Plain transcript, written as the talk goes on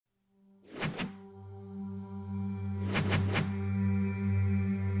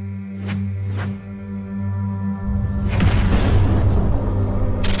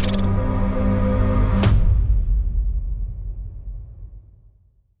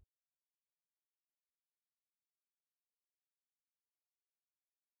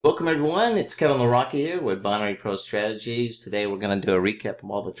Welcome everyone, it's Kevin LaRocca here with Binary Pro Strategies. Today we're going to do a recap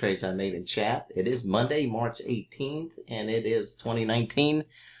of all the trades I made in chat. It is Monday, March 18th, and it is 2019.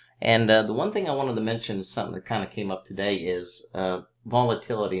 And the one thing I wanted to mention, something that kind of came up today, is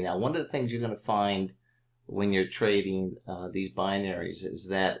volatility. Now, one of the things you're going to find when you're trading these binaries is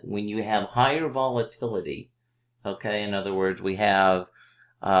that when you have higher volatility, okay, in other words, we have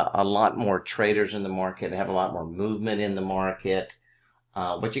a lot more traders in the market, have a lot more movement in the market.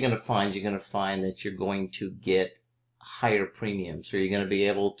 What you're going to find that you're going to get higher premiums. So you're going to be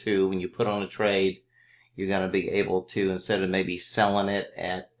able to, when you put on a trade, you're going to be able to, instead of maybe selling it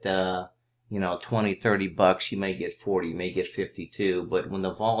at 20, 30 bucks, you may get 40, you may get 52. But when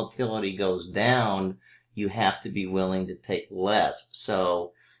the volatility goes down, you have to be willing to take less.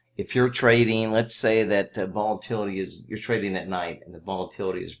 So if you're trading, let's say that you're trading at night and the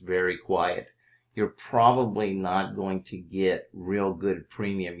volatility is very quiet, you're probably not going to get real good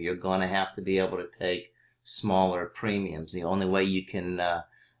premium. You're going to have to be able to take smaller premiums. The only way you can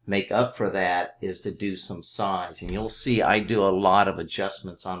make up for that is to do some size. And you'll see I do a lot of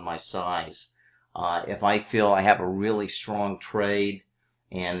adjustments on my size. If I feel I have a really strong trade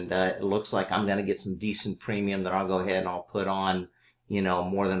and it looks like I'm going to get some decent premium, then I'll go ahead and I'll put on,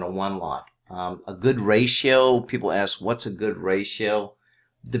 more than a one lot. A good ratio, people ask, what's a good ratio?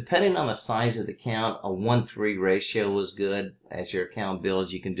 Depending on the size of the account, a 1:3 ratio is good. As your account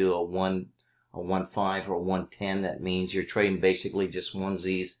builds, you can do a 1:5 or a 1:10. That means you're trading basically just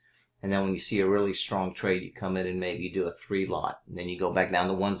onesies. And then when you see a really strong trade, you come in and maybe do a 3 lot. And then you go back down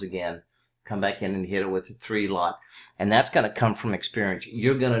to ones again, come back in and hit it with a 3 lot. And that's going to come from experience.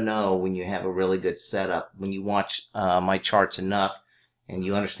 You're going to know when you have a really good setup. When you watch my charts enough, and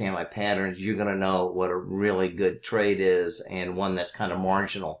you understand my patterns, you're going to know what a really good trade is and one that's kind of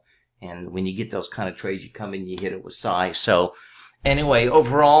marginal. And when you get those kind of trades, you come in, you hit it with size. So anyway,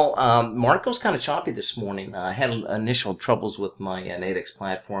 overall, market was kind of choppy this morning. I had initial troubles with my Nadex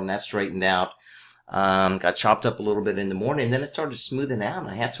platform. That straightened out. Got chopped up a little bit in the morning, and then it started smoothing out, and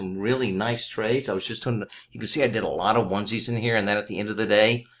I had some really nice trades. I was just doing, you can see I did a lot of onesies in here, and then at the end of the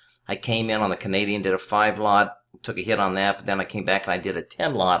day, I came in on the Canadian, did a 5 lot, took a hit on that, but then I came back and I did a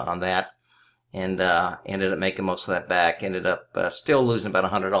 10 lot on that, and ended up making most of that back. Ended up still losing about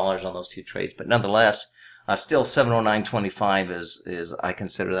 $100 on those two trades, but nonetheless, still 709.25 is I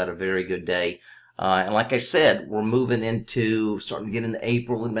consider that a very good day. And like I said, we're moving into starting to get into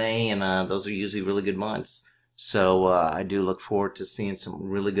April and May, and those are usually really good months. So I do look forward to seeing some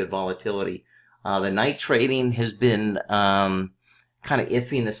really good volatility. The night trading has been kind of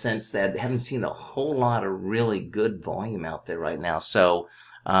iffy in the sense that I haven't seen a whole lot of really good volume out there right now. So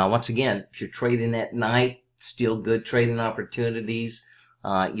once again, if you're trading at night, still good trading opportunities.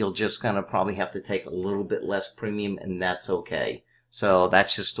 You'll just kind of probably have to take a little bit less premium, and that's okay. So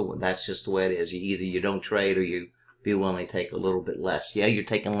that's just the way it is. Either you don't trade or you be willing to take a little bit less. Yeah, you're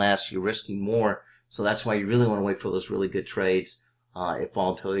taking less, you're risking more. So that's why you really want to wait for those really good trades. If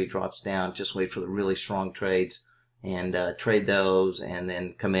volatility drops down, just wait for the really strong trades and trade those, and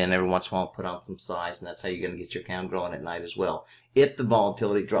then come in every once in a while and put on some size, and that's how you're going to get your account growing at night as well. If the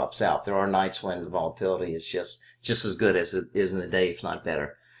volatility drops out, there are nights when the volatility is just as good as it is in the day, if not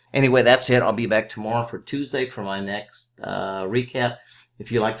better. Anyway, that's it. I'll be back tomorrow for Tuesday for my next recap.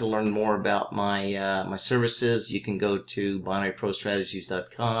 If you'd like to learn more about my my services, you can go to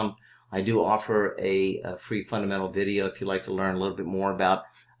binaryprostrategies.com. I do offer a free fundamental video if you'd like to learn a little bit more about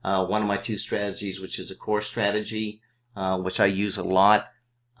one of my two strategies, which is a core strategy, which I use a lot.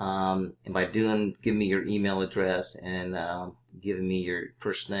 And by giving me your email address and giving me your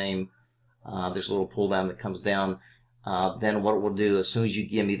first name, there's a little pull down that comes down. Then what we'll do, as soon as you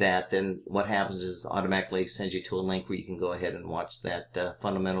give me that, then what happens is automatically sends you to a link where you can go ahead and watch that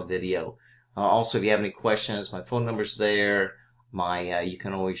fundamental video. Also, if you have any questions, my phone number's there. You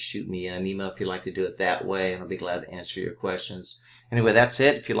can always shoot me an email if you'd like to do it that way, and I'll be glad to answer your questions. Anyway, that's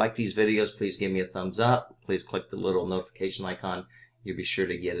it. If you like these videos, please give me a thumbs up. Please click the little notification icon. You'll be sure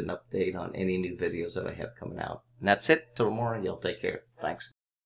to get an update on any new videos that I have coming out. And that's it. Till tomorrow, y'all take care. Thanks.